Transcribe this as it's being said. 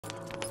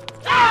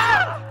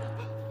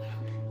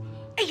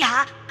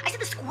Yeah, I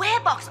said the square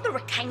box, not the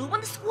rectangle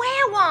one, the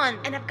square one.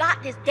 And I've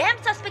got this damn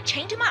suspect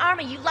chained to my arm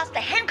and you lost the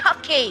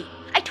handcuff key.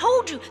 I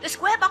told you, the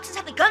square boxes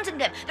have the guns in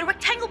them. The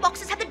rectangle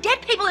boxes have the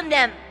dead people in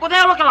them. Well, they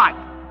all look alike.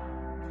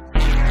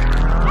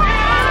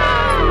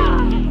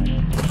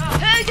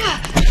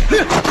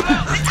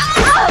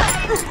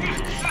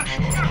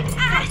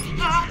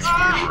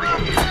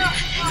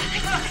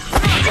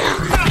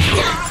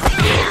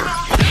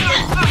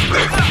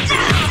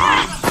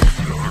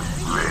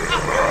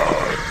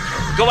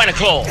 Go in a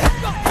claw.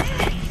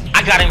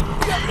 I got him.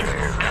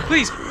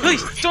 Please,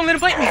 don't let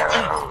him bite me.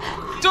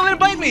 Don't let him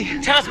bite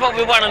me. Tell us what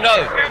we want to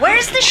know.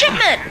 Where's the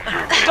shipment?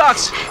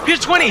 Docs, here's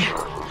 20. Who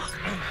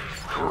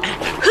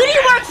do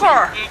you work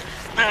for?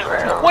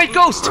 White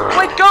Ghost.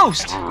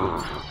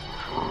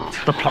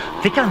 The plot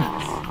thickens.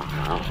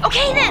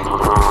 Okay then.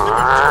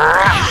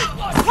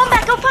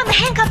 Wombat, go find the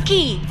handcuff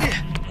key.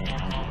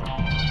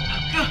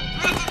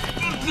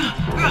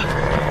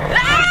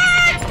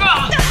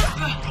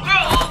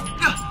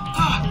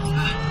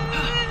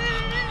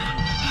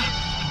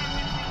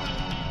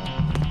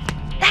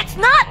 That's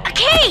not a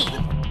key!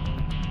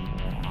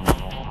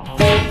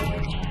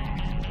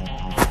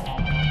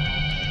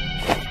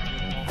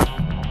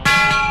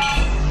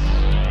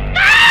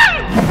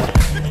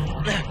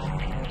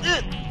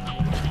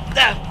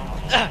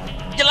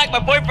 You're like my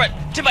boyfriend.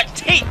 Too much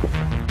teeth.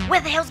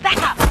 Where the hell's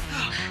backup?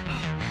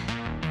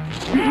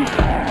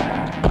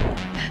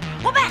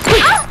 Wombat!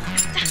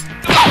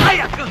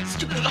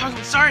 Stupid dog,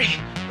 I'm sorry.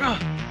 Come on!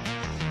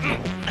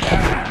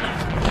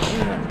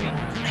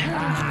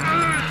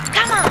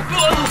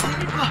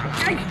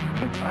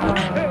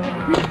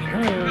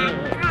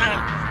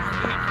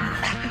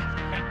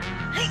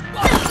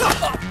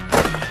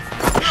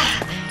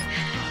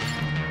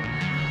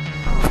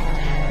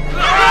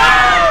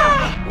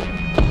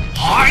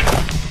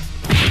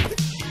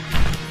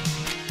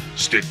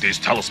 Stick these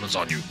talismans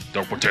on you.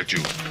 They'll protect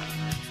you.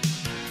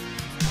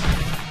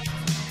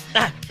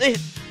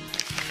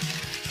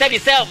 Save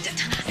yourselves.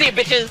 See you,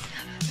 bitches.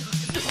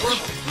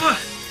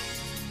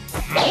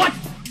 What?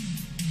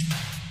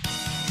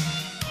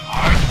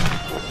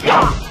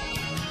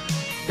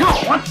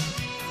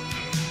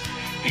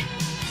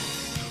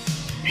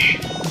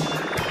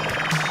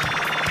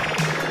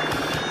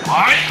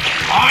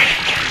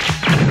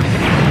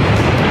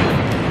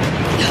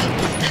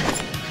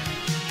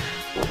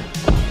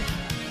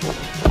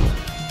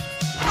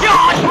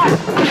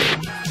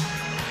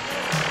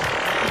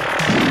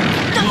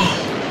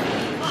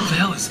 Who the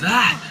hell is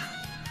that?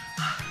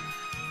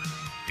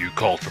 You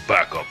called for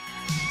backup.